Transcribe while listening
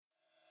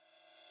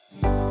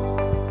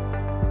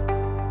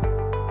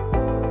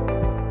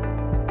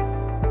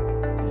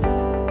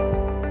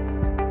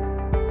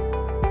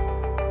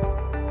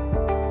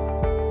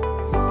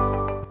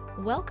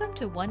Welcome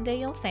to One Day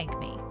You'll Thank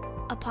Me,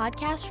 a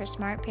podcast for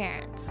smart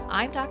parents.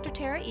 I'm Dr.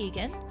 Tara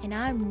Egan. And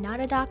I'm not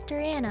a Dr.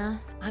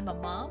 Anna. I'm a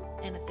mom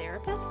and a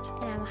therapist.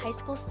 And I'm a high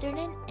school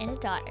student and a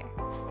daughter.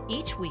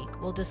 Each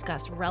week, we'll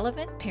discuss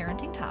relevant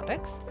parenting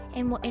topics.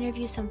 And we'll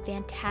interview some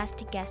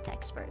fantastic guest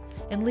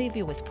experts. And leave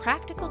you with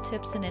practical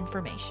tips and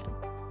information.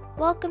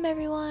 Welcome,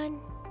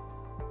 everyone.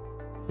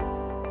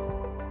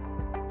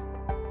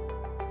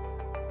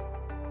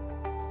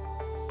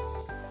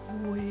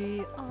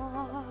 We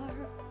are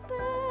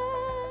back.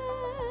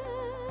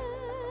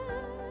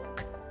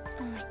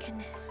 Oh my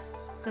goodness.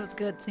 That was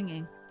good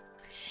singing.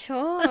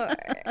 Sure.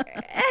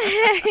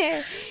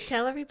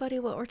 Tell everybody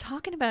what we're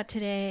talking about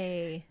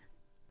today.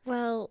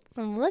 Well,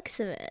 from the looks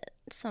of it,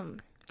 some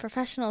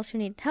professionals who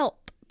need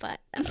help, but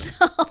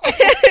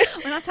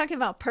We're not talking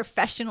about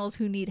professionals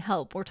who need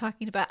help. We're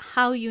talking about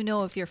how you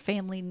know if your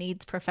family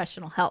needs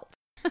professional help.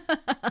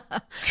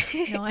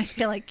 No, I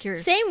feel like you're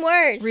same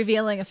words.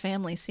 revealing a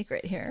family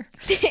secret here.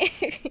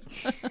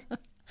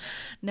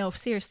 No,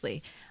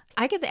 seriously.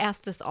 I get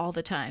asked this all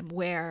the time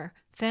where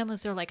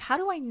families are like, how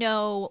do I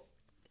know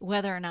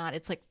whether or not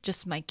it's like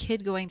just my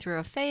kid going through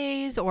a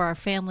phase or our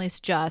family's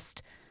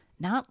just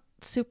not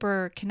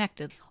super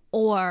connected,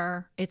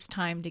 or it's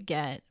time to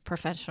get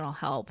professional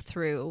help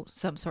through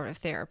some sort of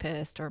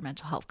therapist or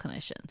mental health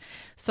clinician.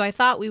 So I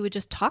thought we would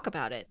just talk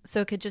about it.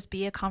 So it could just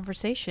be a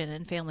conversation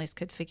and families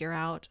could figure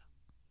out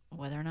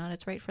whether or not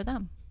it's right for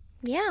them.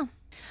 Yeah.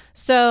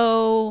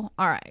 So,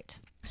 all right.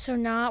 So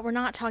we're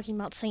not talking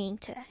about singing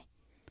today.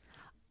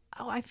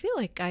 Oh, I feel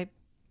like I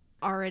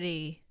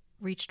already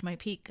reached my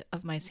peak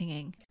of my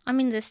singing. I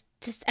mean, this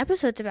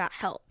episode's about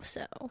help,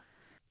 so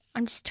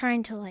I'm just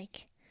trying to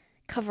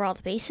cover all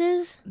the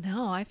bases.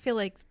 No, I feel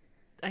like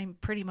I'm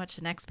pretty much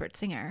an expert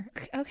singer.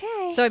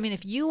 Okay. So, I mean,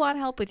 if you want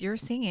help with your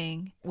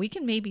singing, we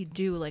can maybe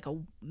do like a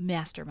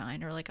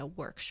mastermind or like a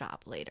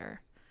workshop later.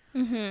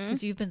 Mm-hmm.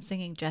 Because you've been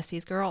singing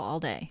Jesse's Girl all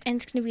day. And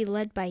it's going to be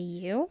led by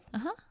you?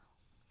 Uh-huh.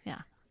 Yeah.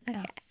 Okay.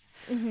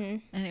 Yeah. Mm-hmm.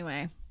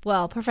 Anyway,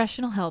 well,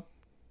 professional help,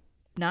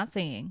 not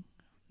singing,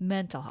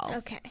 mental health.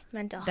 Okay.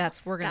 Mental That's,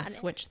 health. we're going to Got it.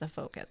 switch the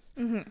focus.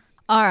 Mm-hmm.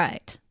 All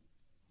right.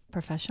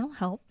 Professional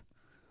help,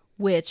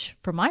 which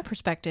from my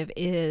perspective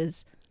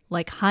is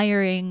like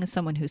hiring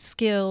someone who's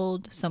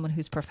skilled, someone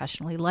who's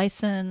professionally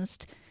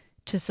licensed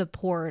to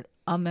support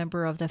a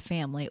member of the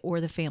family or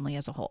the family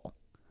as a whole.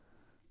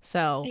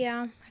 So,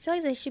 Yeah. I feel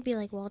like they should be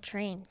well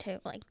trained too.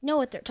 Know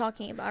what they're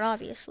talking about,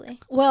 obviously.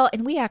 well,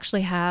 and we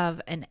actually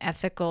have an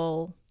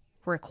ethical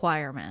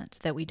requirement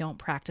that we don't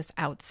practice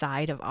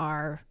outside of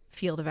our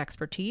field of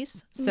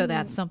expertise. So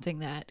that's something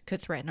that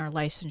could threaten our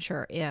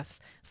licensure if,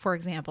 for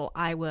example,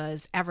 I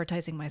was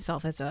advertising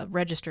myself as a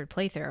registered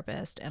play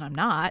therapist and I'm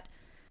not.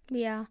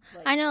 Yeah.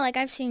 I know,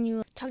 I've seen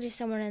you talk to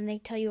someone and they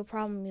tell you a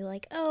problem. You're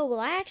like, oh, well,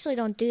 I actually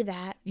don't do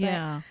that. But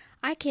Yeah.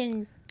 I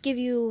can give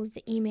you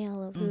the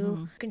email of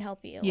who can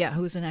help you. Yeah,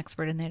 who's an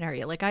expert in that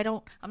area.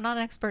 I'm not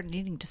an expert in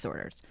eating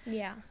disorders.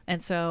 Yeah.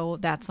 And so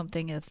that's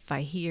something, if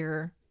I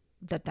hear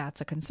that that's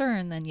a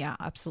concern, then yeah,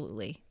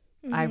 absolutely.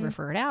 I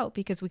refer it out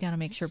because we got to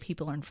make sure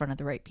people are in front of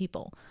the right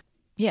people.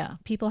 Yeah,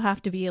 people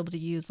have to be able to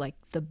use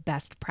the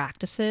best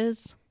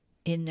practices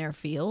in their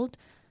field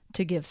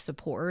to give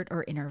support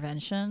or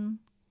intervention,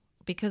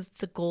 because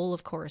the goal,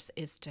 of course,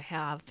 is to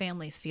have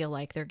families feel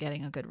like they're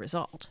getting a good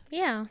result,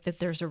 Yeah. that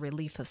there's a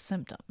relief of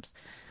symptoms.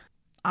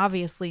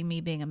 Obviously,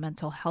 me being a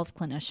mental health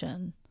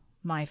clinician,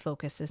 my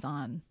focus is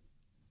on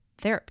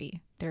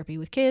therapy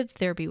with kids,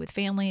 therapy with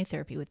family,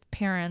 therapy with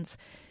parents.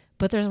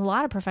 But there's a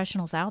lot of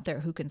professionals out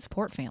there who can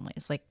support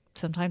families.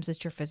 Sometimes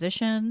it's your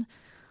physician.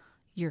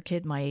 Your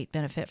kid might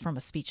benefit from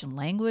a speech and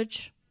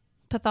language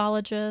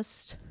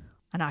pathologist,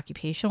 an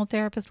occupational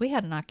therapist. We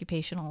had an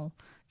occupational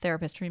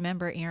therapist.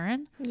 Remember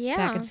Erin? Yeah.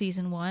 Back in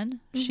season 1?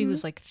 She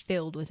was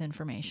filled with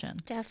information.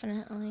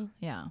 Definitely.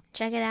 Yeah.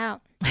 Check it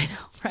out. I know,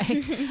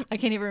 right? I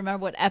can't even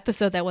remember what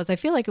episode that was. I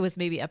feel like it was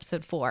maybe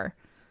episode 4,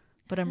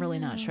 but I'm really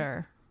not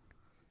sure.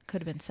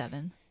 Could have been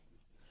 7.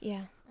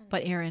 Yeah.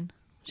 But Erin,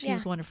 she Yeah.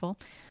 was wonderful.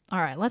 All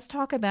right, let's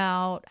talk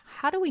about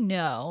how do we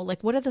know,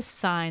 what are the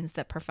signs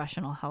that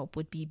professional help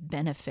would be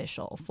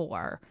beneficial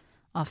for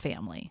a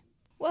family?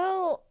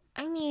 Well,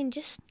 I mean,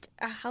 just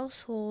a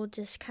household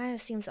just kind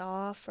of seems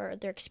off, or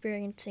they're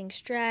experiencing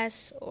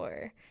stress,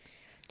 or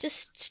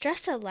just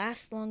stress that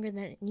lasts longer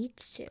than it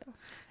needs to.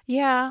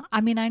 Yeah, I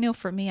mean, I know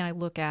for me, I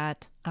look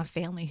at a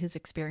family who's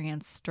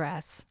experienced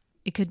stress.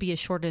 It could be as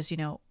short as,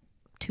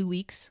 2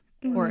 weeks,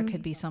 or it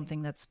could be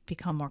something that's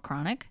become more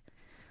chronic.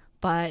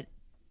 But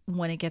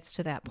when it gets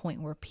to that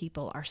point where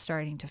people are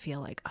starting to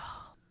feel like,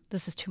 oh,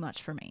 this is too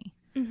much for me.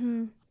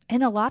 Mm-hmm.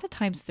 And a lot of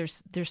times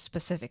there's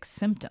specific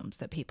symptoms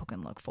that people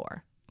can look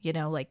for.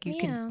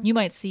 Yeah. You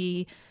might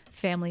see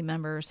family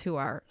members who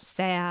are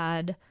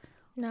sad.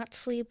 Not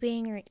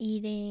sleeping or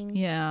eating.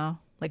 Yeah.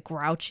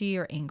 Grouchy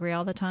or angry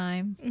all the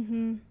time.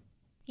 Mm-hmm.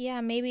 Yeah,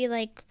 maybe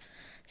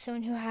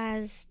someone who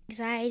has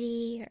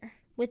anxiety or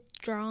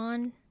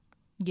withdrawn.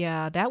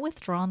 Yeah. That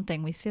withdrawn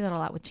thing, we see that a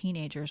lot with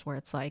teenagers where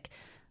it's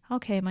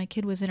okay, my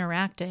kid was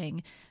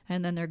interacting,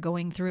 and then they're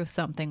going through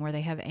something where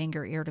they have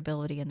anger,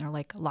 irritability, and they're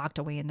like locked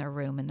away in their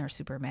room and they're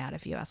super mad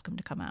if you ask them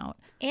to come out.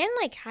 And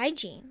like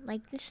hygiene,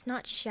 like just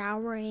not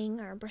showering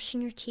or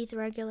brushing your teeth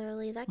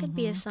regularly. That could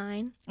be a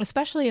sign.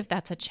 Especially if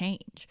that's a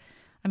change.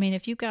 I mean,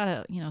 if you've got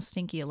a,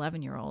 stinky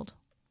 11-year-old,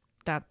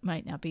 that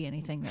might not be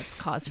anything that's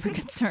cause for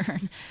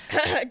concern.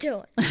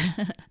 Dylan.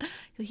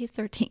 He's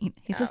 13.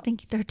 He's a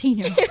stinky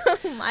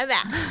 13-year-old. My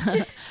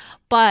bad.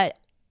 But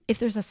if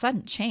there's a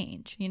sudden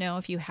change,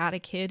 if you had a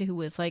kid who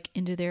was like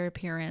into their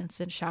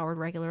appearance and showered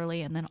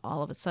regularly, and then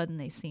all of a sudden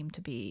they seem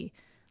to be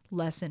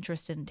less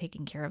interested in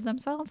taking care of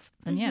themselves,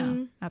 then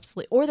yeah,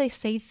 absolutely. Or they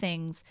say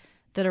things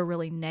that are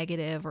really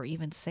negative, or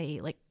even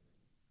say like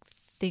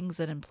things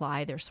that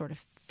imply they're sort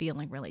of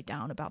feeling really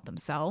down about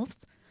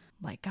themselves.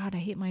 Like, God, I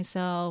hate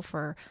myself,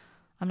 or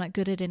I'm not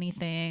good at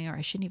anything, or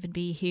I shouldn't even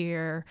be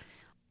here.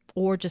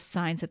 Or just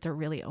signs that they're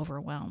really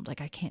overwhelmed.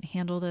 Like, I can't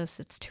handle this.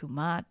 It's too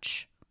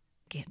much.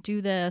 Can't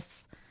do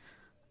this.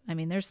 I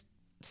mean, there's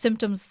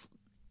symptoms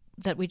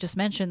that we just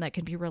mentioned that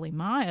can be really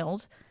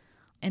mild.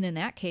 And in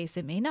that case,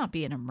 it may not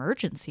be an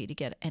emergency to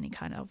get any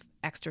kind of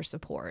extra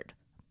support.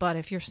 But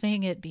if you're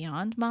seeing it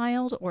beyond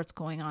mild, or it's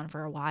going on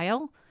for a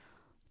while,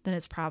 then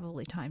it's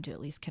probably time to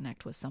at least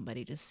connect with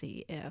somebody to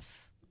see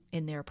if,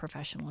 in their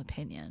professional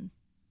opinion,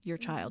 your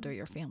child or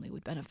your family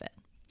would benefit.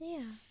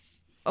 Yeah.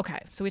 Okay,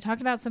 so we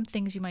talked about some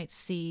things you might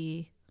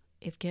see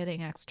if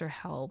getting extra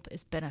help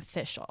is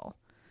beneficial.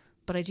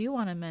 But I do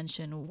want to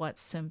mention what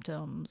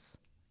symptoms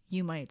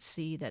you might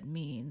see that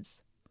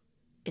means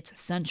it's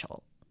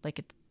essential, like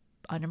it's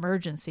an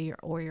emergency,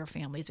 or your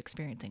family's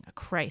experiencing a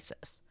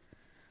crisis.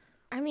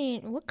 I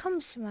mean, what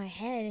comes to my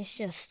head is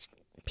just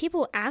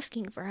people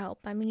asking for help.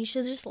 I mean, you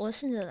should just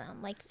listen to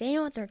them. Like, they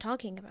know what they're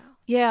talking about.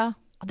 Yeah,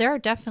 there are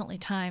definitely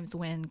times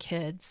when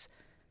kids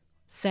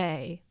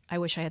say, I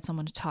wish I had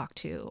someone to talk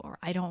to, or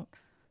I don't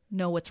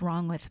know what's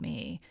wrong with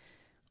me,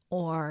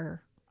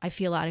 or I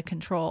feel out of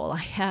control. I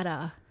had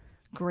a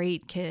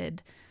great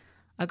kid,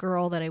 a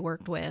girl that I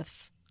worked with,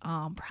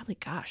 probably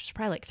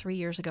like 3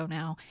 years ago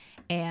now.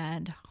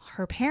 And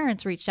her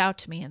parents reached out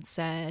to me and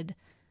said,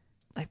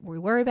 like, we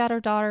worry about our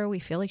daughter. We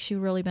feel like she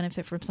would really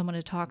benefit from someone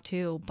to talk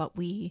to, but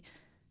we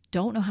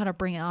don't know how to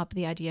bring up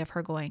the idea of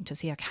her going to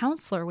see a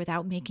counselor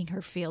without making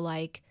her feel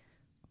like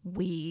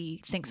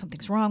we think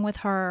something's wrong with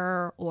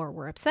her or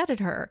we're upset at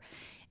her.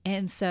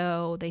 And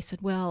so they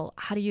said, well,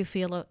 how do you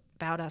feel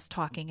about us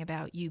talking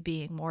about you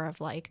being more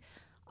of like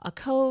a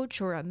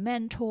coach or a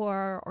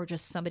mentor, or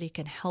just somebody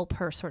can help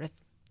her sort of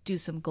do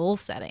some goal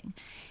setting?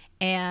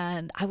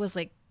 And I was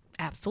like,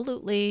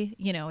 absolutely.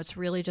 It's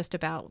really just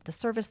about the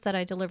service that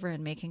I deliver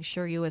and making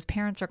sure you as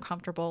parents are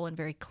comfortable and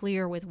very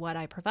clear with what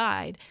I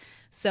provide.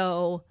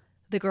 So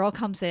the girl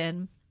comes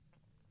in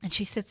and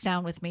she sits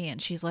down with me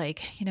and she's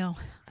like,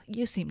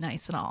 you seem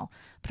nice and all,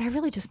 but I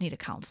really just need a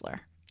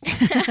counselor.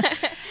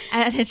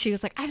 And then she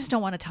was like, I just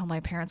don't want to tell my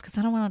parents because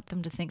I don't want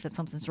them to think that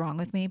something's wrong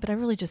with me, but I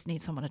really just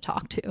need someone to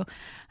talk to. And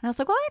I was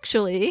like, well,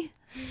 actually,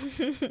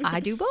 I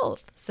do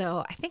both.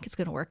 So I think it's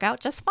going to work out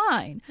just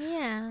fine.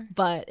 Yeah.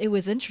 But it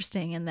was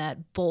interesting in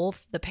that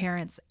both the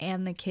parents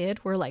and the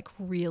kid were like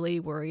really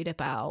worried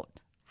about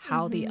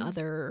how the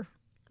other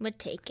would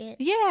take it.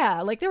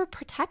 Yeah. Like they were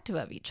protective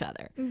of each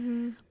other.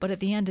 Mm-hmm. But at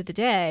the end of the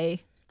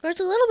day, there's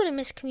a little bit of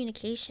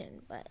miscommunication,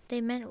 but they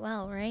meant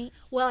well, right?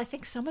 Well, I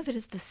think some of it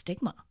is the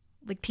stigma.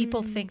 Like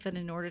people think that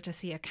in order to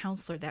see a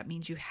counselor, that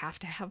means you have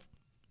to have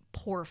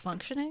poor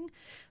functioning,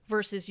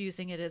 versus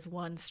using it as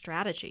one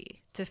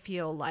strategy to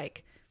feel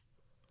like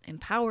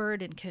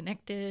empowered and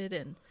connected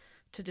and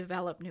to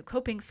develop new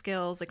coping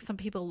skills. Like some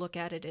people look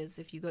at it as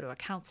if you go to a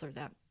counselor,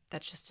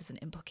 that's just as an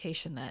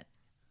implication that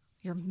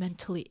you're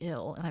mentally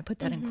ill. And I put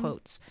that in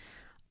quotes.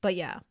 But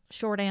yeah,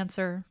 short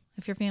answer,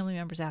 if your family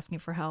member's asking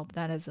for help,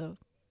 that is a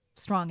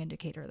strong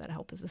indicator that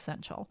help is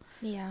essential.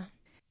 Yeah.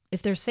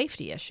 If there's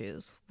safety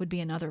issues would be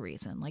another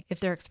reason. Like if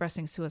they're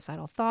expressing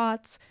suicidal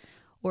thoughts,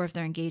 or if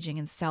they're engaging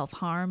in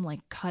self-harm,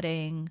 like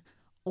cutting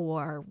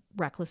or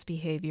reckless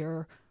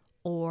behavior,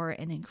 or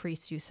an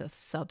increased use of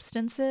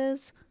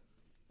substances,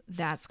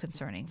 that's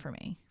concerning for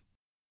me.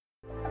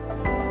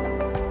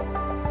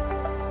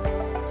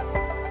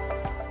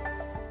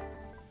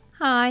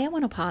 Hi, I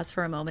want to pause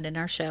for a moment in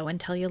our show and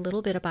tell you a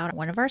little bit about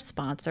one of our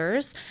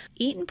sponsors.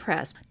 Eaton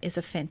Press is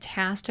a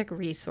fantastic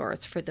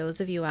resource for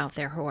those of you out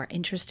there who are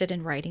interested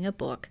in writing a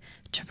book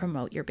to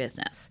promote your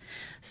business.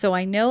 So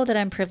I know that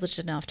I'm privileged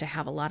enough to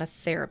have a lot of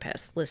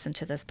therapists listen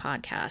to this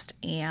podcast.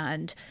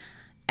 And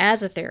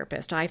as a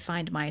therapist, I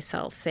find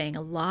myself saying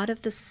a lot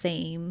of the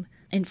same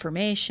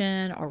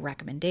information or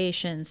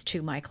recommendations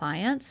to my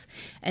clients.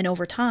 And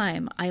over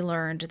time, I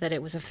learned that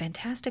it was a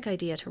fantastic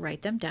idea to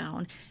write them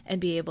down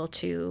and be able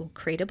to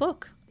create a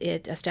book.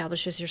 It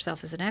establishes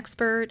yourself as an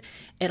expert.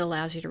 It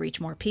allows you to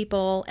reach more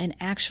people. And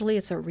actually,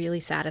 it's a really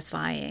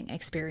satisfying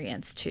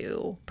experience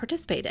to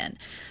participate in.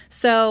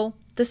 So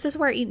this is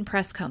where Eaton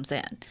Press comes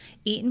in.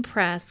 Eaton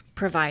Press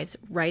provides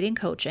writing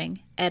coaching,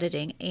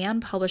 editing,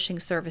 and publishing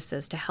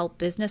services to help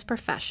business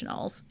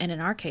professionals, and in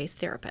our case,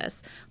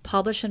 therapists,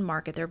 publish and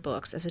market their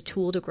books as a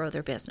tool to grow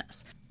their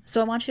business. So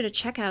I want you to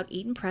check out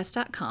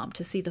EatonPress.com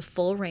to see the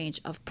full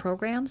range of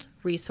programs,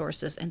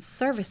 resources, and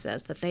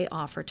services that they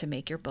offer to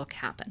make your book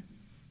happen.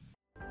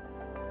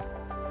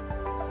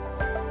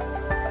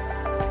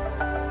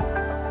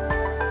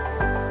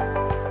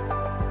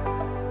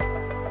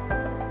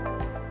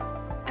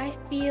 I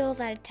feel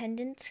that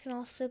attendance can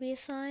also be a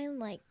sign,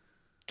 like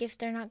if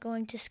they're not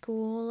going to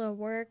school or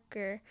work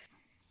or...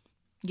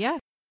 Yeah.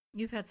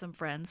 You've had some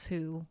friends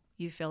who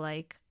you feel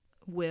like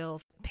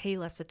will pay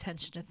less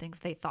attention to things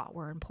they thought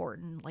were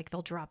important, like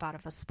they'll drop out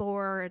of a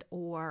sport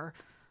or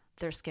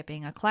they're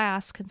skipping a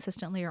class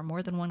consistently or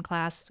more than one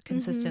class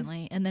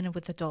consistently. And then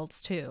with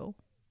adults too,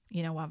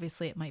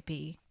 obviously it might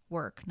be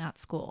work, not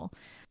school.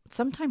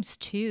 Sometimes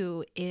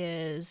too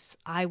is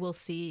I will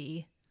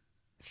see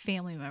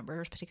family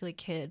members, particularly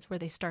kids, where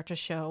they start to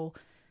show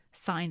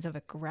signs of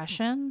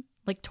aggression,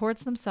 like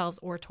towards themselves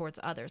or towards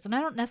others. And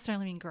I don't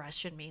necessarily mean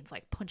aggression means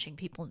like punching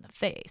people in the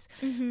face,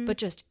 but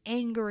just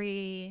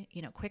angry,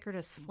 quicker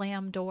to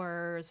slam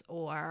doors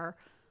or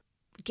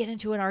get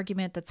into an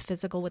argument that's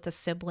physical with a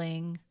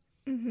sibling.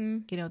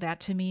 That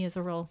to me is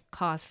a real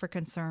cause for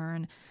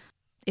concern.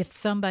 If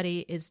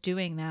somebody is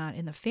doing that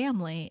in the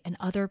family and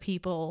other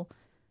people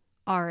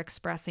are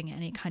expressing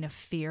any kind of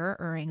fear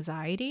or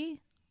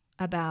anxiety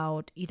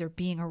about either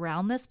being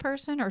around this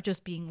person or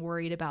just being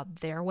worried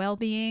about their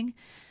well-being.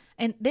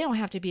 And they don't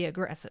have to be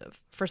aggressive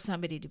for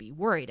somebody to be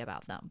worried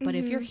about them. But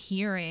if you're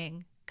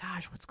hearing,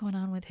 gosh, what's going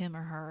on with him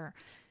or her?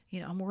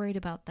 I'm worried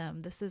about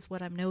them. This is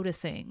what I'm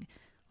noticing.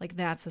 Like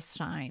that's a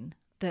sign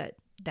that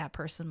that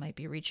person might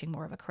be reaching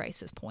more of a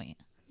crisis point.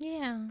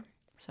 Yeah.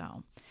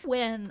 So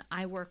when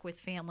I work with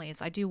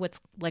families, I do what's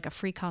like a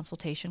free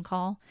consultation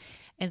call.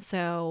 And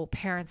so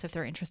parents, if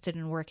they're interested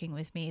in working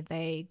with me,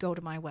 they go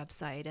to my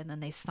website and then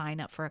they sign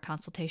up for a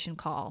consultation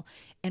call.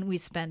 And we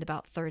spend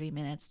about 30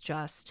 minutes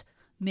just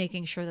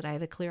making sure that I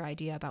have a clear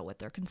idea about what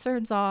their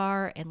concerns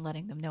are and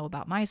letting them know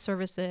about my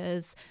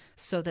services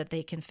so that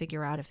they can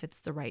figure out if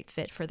it's the right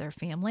fit for their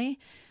family.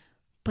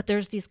 But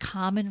there's these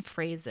common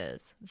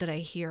phrases that I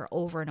hear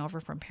over and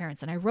over from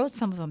parents. And I wrote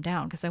some of them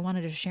down because I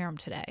wanted to share them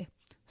today.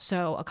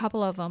 So a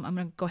couple of them, I'm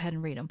going to go ahead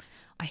and read them.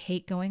 I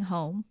hate going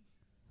home.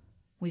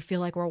 We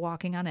feel like we're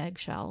walking on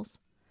eggshells.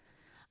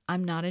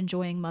 I'm not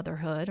enjoying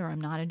motherhood, or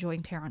I'm not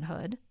enjoying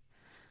parenthood.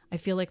 I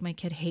feel like my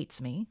kid hates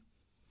me.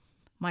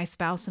 My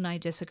spouse and I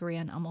disagree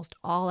on almost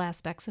all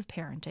aspects of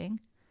parenting.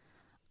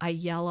 I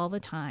yell all the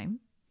time.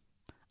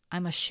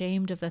 I'm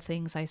ashamed of the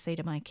things I say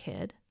to my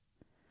kid.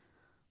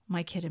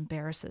 My kid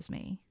embarrasses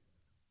me.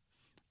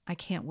 I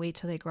can't wait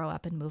till they grow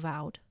up and move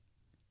out.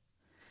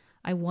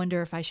 I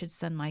wonder if I should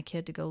send my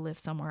kid to go live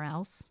somewhere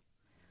else.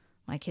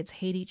 My kids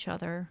hate each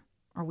other,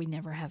 or we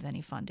never have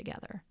any fun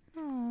together.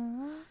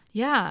 Aww.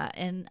 Yeah,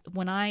 and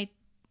when I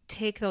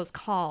take those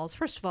calls,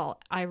 first of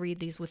all, I read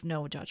these with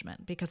no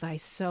judgment because I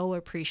so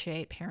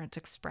appreciate parents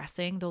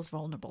expressing those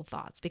vulnerable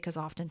thoughts because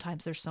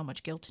oftentimes there's so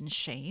much guilt and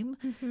shame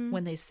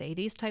when they say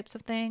these types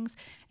of things.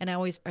 And I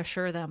always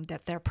assure them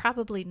that they're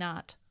probably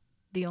not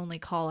the only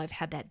call I've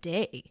had that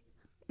day.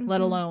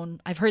 Let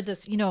alone, I've heard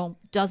this,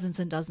 dozens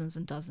and dozens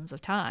and dozens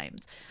of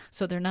times.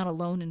 So they're not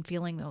alone in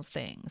feeling those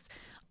things.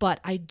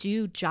 But I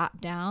do jot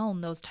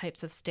down those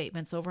types of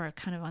statements over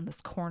kind of on this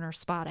corner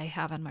spot I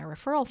have on my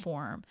referral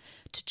form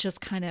to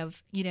just kind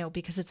of,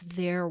 because it's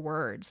their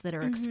words that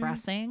are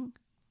expressing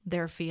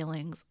their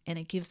feelings. And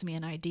it gives me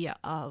an idea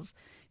of,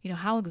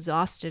 how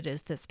exhausted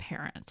is this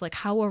parent? Like,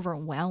 how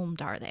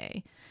overwhelmed are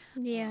they?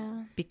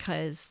 Yeah.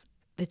 Because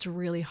it's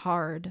really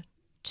hard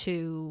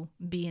to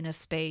be in a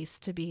space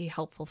to be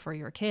helpful for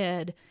your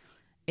kid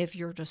if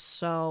you're just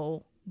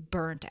so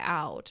burnt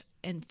out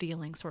and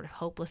feeling sort of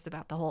hopeless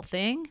about the whole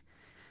thing.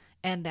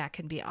 And that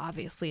can be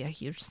obviously a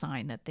huge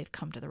sign that they've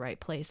come to the right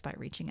place by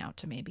reaching out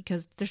to me,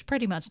 because there's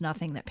pretty much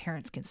nothing that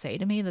parents can say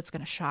to me that's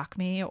going to shock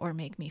me or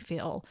make me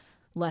feel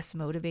less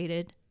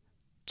motivated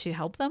to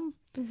help them.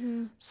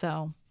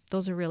 So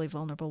those are really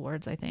vulnerable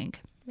words, I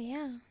think.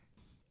 Yeah.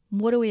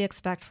 What do we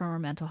expect from our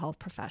mental health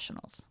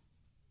professionals?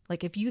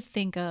 Like if you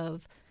think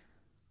of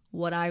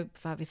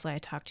obviously I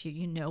talk to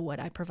you, what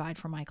I provide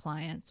for my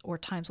clients, or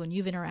times when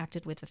you've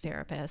interacted with a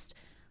therapist,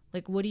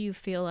 like what do you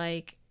feel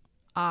like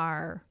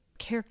are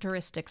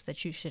characteristics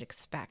that you should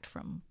expect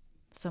from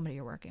somebody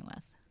you're working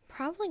with?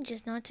 Probably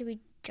just not to be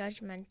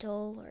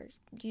judgmental or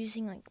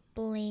using like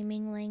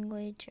blaming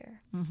language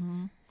or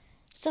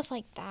stuff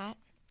like that.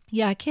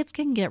 Yeah, kids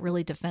can get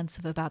really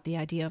defensive about the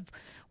idea of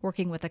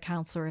working with a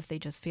counselor if they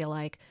just feel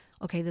like,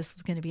 okay, this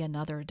is going to be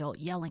another adult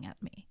yelling at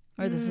me.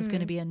 Or this is going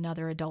to be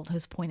another adult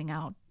who's pointing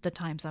out the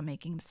times I'm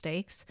making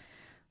mistakes.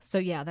 So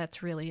yeah,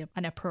 that's really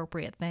an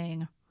appropriate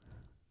thing.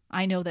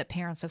 I know that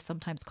parents have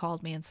sometimes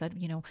called me and said,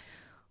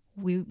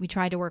 we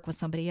tried to work with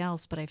somebody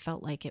else, but I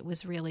felt like it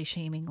was really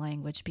shaming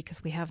language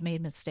because we have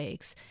made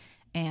mistakes.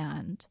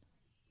 And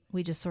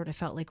we just sort of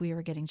felt like we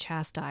were getting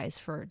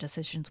chastised for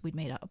decisions we'd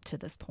made up to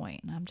this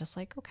point. And I'm just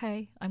like,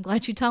 okay, I'm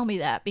glad you tell me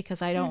that,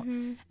 because I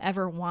don't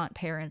ever want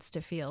parents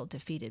to feel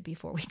defeated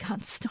before we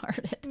got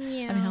started.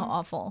 Yeah. I mean, how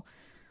awful.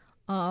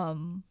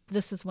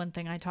 This is one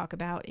thing I talk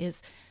about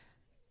is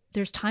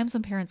there's times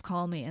when parents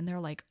call me and they're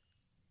like,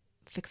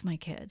 fix my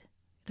kid.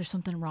 There's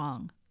something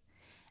wrong.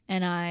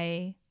 And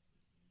I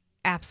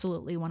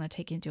absolutely want to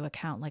take into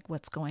account like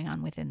what's going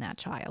on within that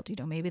child. You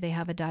know, maybe they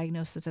have a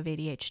diagnosis of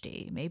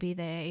ADHD. Maybe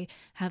they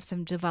have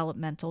some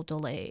developmental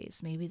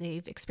delays. Maybe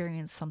they've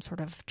experienced some sort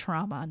of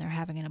trauma and they're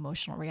having an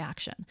emotional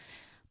reaction.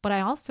 But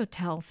I also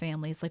tell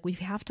families, like, we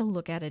have to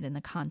look at it in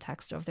the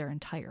context of their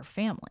entire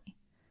family.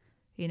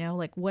 You know,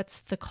 like,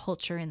 what's the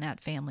culture in that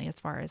family as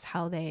far as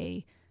how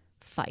they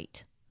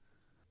fight?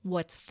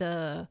 What's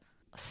the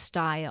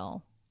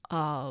style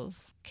of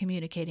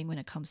communicating when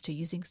it comes to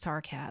using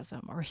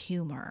sarcasm or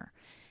humor?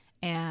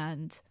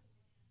 And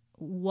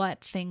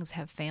what things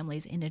have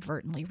families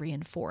inadvertently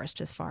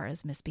reinforced as far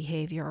as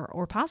misbehavior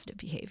or positive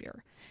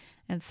behavior?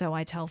 And so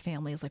I tell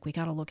families, like, we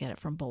got to look at it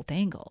from both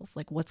angles,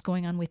 like what's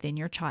going on within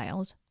your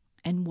child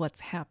and what's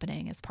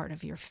happening as part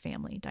of your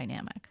family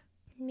dynamic.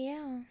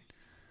 Yeah.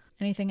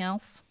 Anything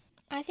else?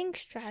 I think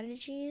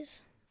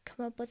strategies,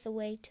 come up with a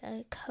way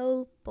to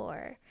cope,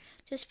 or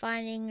just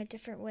finding a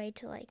different way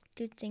to like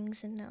do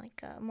things in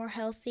like a more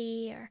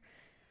healthy, or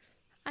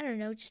I don't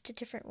know, just a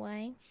different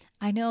way.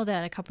 I know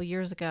that a couple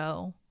years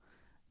ago,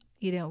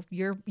 you know,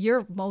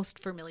 your most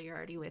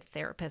familiarity with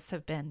therapists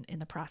have been in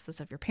the process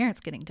of your parents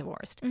getting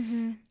divorced.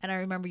 Mm-hmm. And I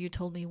remember you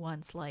told me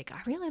once, like,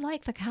 I really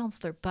like the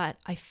counselor, but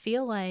I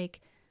feel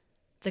like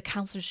the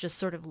counselor's just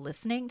sort of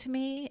listening to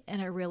me, and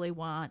I really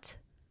want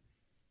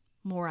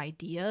more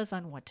ideas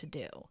on what to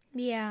do.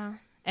 Yeah.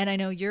 And I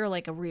know you're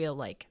like a real,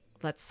 like,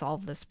 let's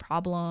solve this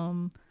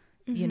problem.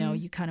 Mm-hmm. You know,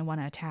 you kind of want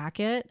to attack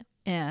it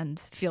and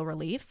feel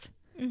relief.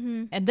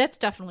 Mm-hmm. And that's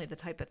definitely the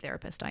type of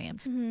therapist I am.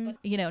 Mm-hmm. But,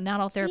 you know, not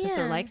all therapists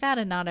Yeah. are like that,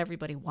 and not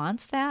everybody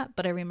wants that.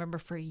 But I remember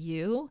for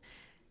you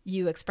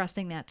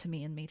expressing that to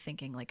me and me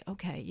thinking like,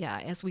 okay, yeah,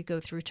 as we go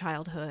through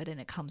childhood and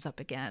it comes up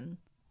again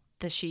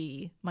that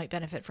she might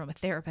benefit from a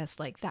therapist,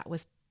 like that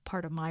was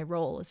part of my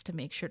role, is to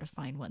make sure to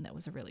find one that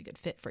was a really good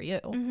fit for you.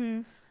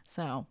 Mm-hmm.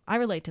 So I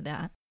relate to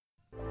that.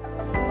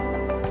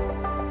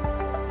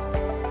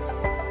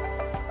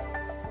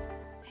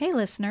 Hey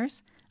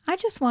listeners, I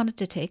just wanted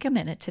to take a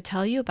minute to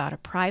tell you about a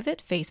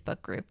private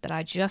Facebook group that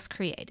I just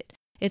created.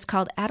 It's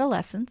called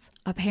Adolescence,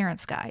 a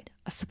Parent's Guide,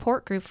 a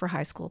support group for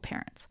high school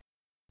parents.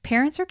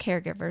 Parents or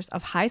caregivers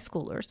of high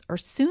schoolers or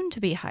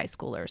soon-to-be high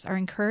schoolers are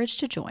encouraged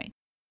to join.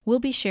 We'll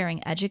be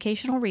sharing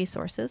educational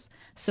resources,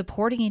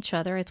 supporting each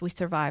other as we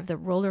survive the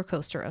roller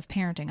coaster of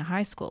parenting a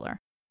high schooler,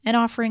 and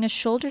offering a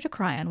shoulder to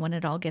cry on when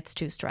it all gets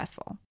too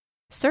stressful.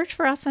 Search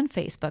for us on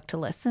Facebook to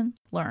listen,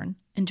 learn,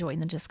 and join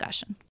the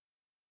discussion.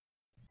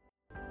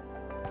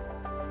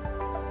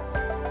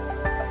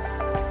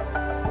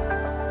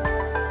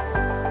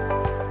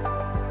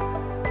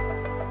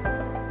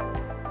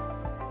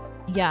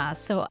 Yeah,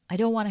 so I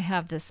don't want to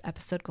have this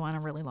episode go on a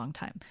really long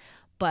time,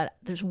 but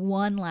there's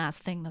one last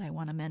thing that I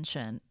want to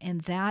mention,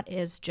 and that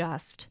is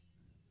just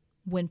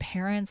when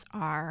parents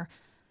are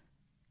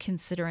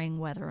considering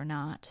whether or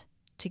not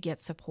to get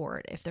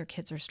support if their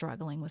kids are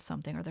struggling with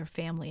something or their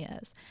family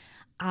is.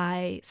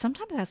 I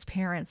sometimes ask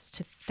parents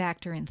to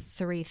factor in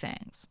three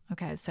things.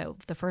 Okay, so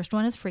the first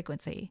one is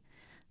frequency,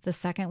 the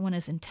second one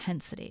is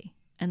intensity,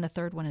 and the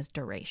third one is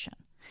duration.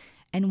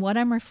 And what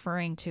I'm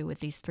referring to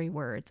with these three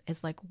words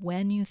is like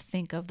when you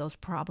think of those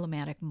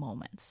problematic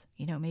moments,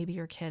 you know, maybe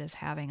your kid is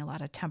having a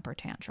lot of temper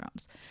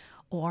tantrums,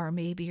 or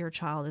maybe your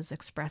child is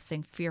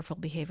expressing fearful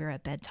behavior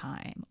at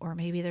bedtime, or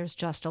maybe there's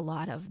just a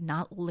lot of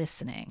not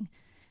listening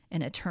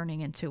and it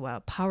turning into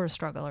a power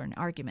struggle or an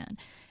argument,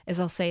 is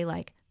I'll say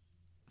like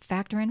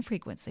factor in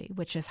frequency,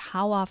 which is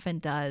how often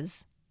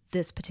does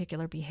this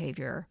particular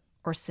behavior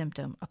or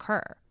symptom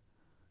occur?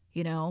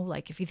 You know,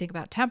 like if you think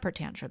about temper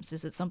tantrums,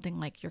 is it something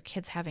like your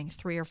kid's having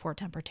 3 or 4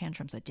 temper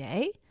tantrums a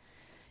day?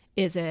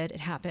 Is it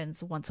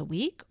happens once a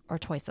week or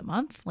twice a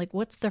month? Like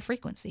what's the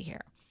frequency here?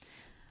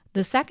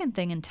 The second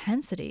thing,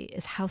 intensity,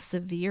 is how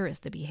severe is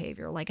the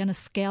behavior, like on a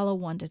scale of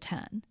 1 to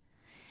 10.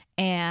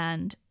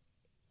 And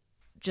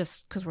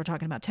just because we're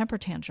talking about temper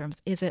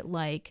tantrums, is it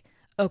like,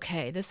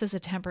 okay, this is a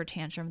temper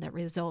tantrum that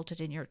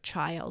resulted in your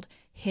child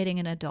hitting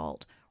an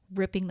adult,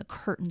 ripping the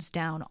curtains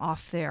down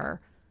off their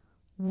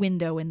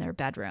window in their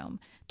bedroom?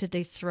 Did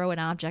they throw an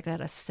object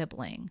at a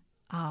sibling?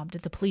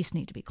 Did the police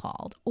need to be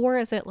called? Or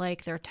is it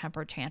like their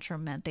temper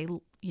tantrum meant they,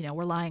 you know,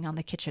 were lying on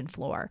the kitchen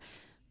floor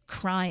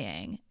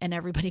crying and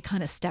everybody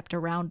kind of stepped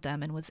around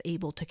them and was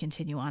able to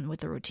continue on with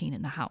the routine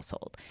in the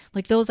household?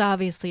 Like those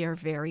obviously are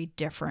very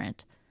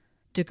different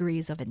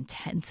degrees of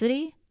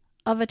intensity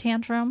of a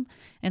tantrum.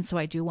 And so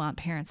I do want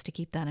parents to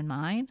keep that in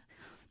mind.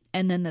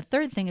 And then the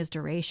third thing is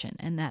duration,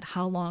 and that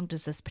how long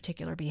does this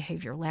particular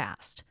behavior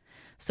last?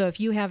 So if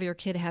you have your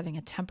kid having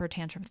a temper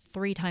tantrum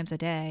 3 times a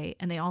day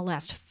and they all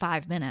last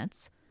 5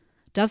 minutes,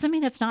 doesn't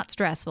mean it's not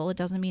stressful. It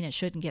doesn't mean it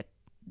shouldn't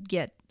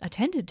get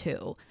attended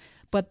to,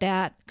 but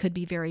that could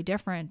be very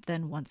different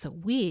than once a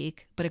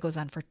week, but it goes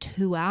on for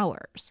 2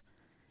 hours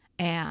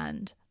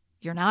and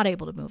you're not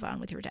able to move on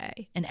with your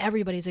day and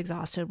everybody's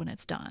exhausted when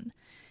it's done.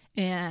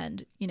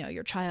 And, you know,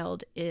 your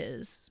child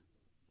is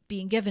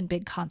being given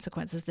big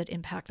consequences that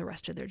impact the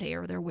rest of their day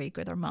or their week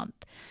or their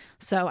month.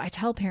 So I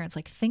tell parents,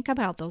 like, think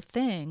about those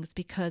things,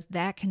 because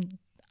that can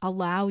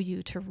allow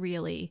you to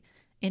really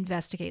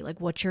investigate like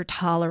what your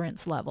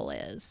tolerance level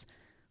is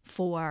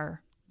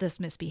for this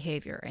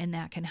misbehavior, and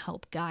that can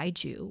help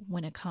guide you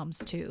when it comes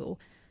to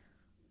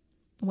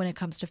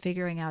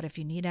figuring out if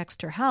you need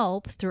extra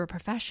help through a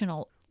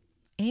professional.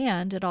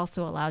 And it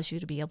also allows you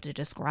to be able to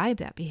describe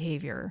that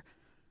behavior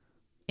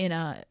in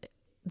a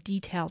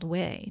detailed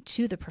way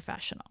to the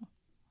professional,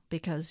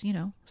 because, you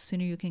know,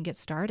 sooner you can get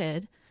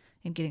started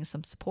in getting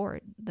some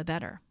support, the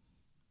better.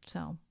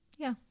 So,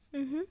 yeah.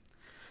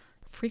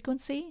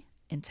 Frequency,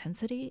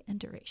 intensity, and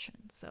duration.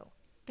 So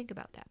think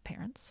about that,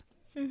 parents.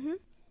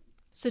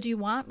 So do you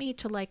want me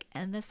to like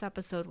end this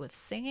episode with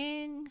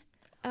singing?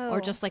 Or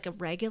just like a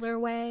regular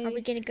way? Are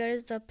we going to go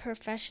to the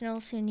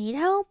professionals who need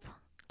help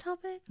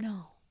topic?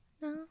 No.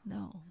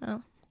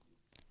 Oh.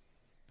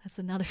 That's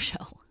another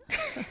show.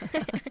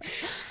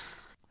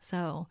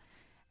 So,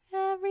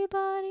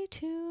 everybody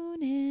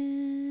tune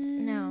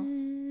in.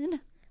 No.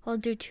 Well,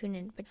 do tune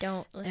in, but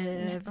don't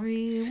listen.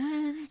 Every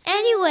Wednesday.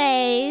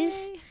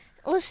 Anyways,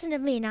 listen to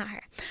me, not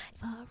her.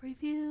 A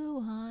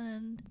review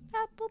on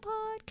Apple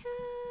Podcasts.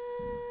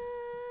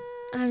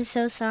 I'm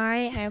so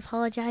sorry. I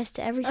apologize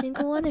to every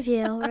single one of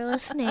you who are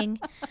listening.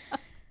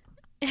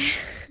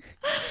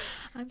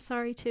 I'm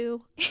sorry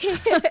too.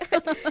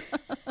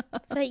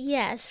 But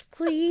yes,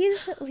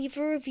 please leave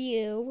a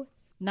review.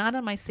 Not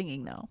on my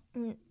singing though.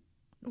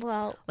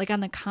 Well, like on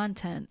the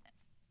content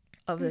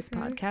of this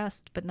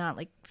podcast, but not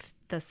like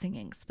the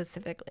singing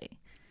specifically.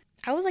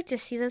 I would like to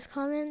see those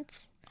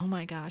comments. Oh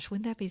my gosh,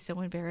 wouldn't that be so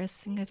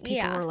embarrassing if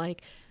people were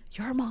like,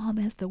 your mom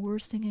has the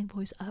worst singing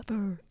voice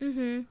ever.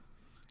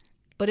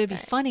 But it'd be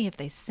funny if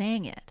they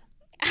sang it.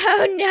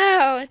 Oh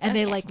no. And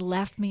they like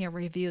left me a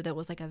review that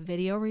was like a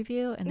video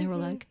review, and they were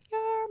like,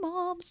 your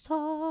mom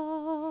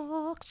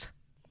sucks.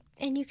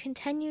 And you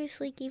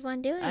continuously keep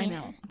on doing it. I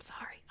know. I'm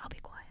sorry. I'll be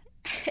quiet.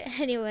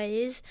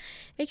 Anyways,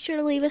 make sure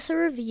to leave us a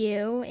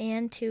review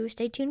and to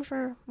stay tuned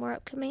for more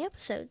upcoming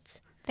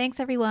episodes. Thanks,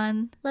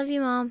 everyone. Love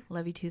you, Mom.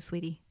 Love you too,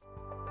 sweetie.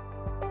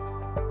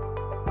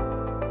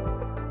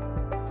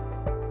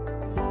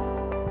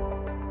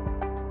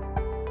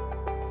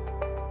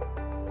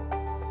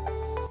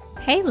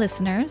 Hey,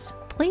 listeners.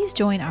 Please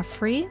join our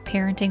free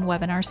parenting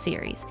webinar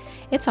series.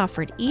 It's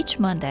offered each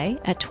Monday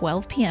at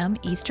 12 p.m.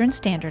 Eastern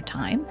Standard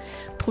Time.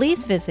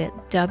 Please visit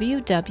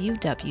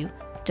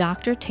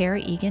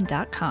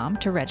www.drtaraegan.com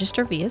to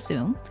register via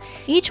Zoom.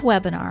 Each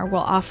webinar will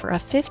offer a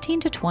 15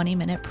 to 20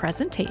 minute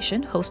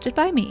presentation hosted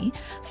by me,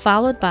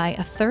 followed by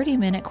a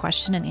 30-minute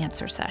question and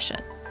answer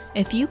session.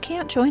 If you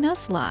can't join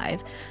us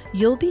live,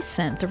 you'll be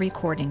sent the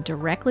recording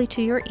directly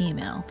to your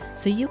email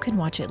so you can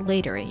watch it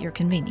later at your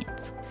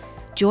convenience.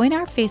 Join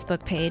our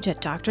Facebook page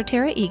at Dr.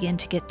 Tara Egan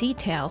to get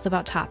details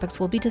about topics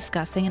we'll be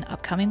discussing in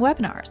upcoming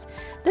webinars.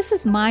 This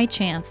is my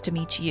chance to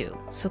meet you,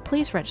 so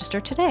please register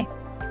today.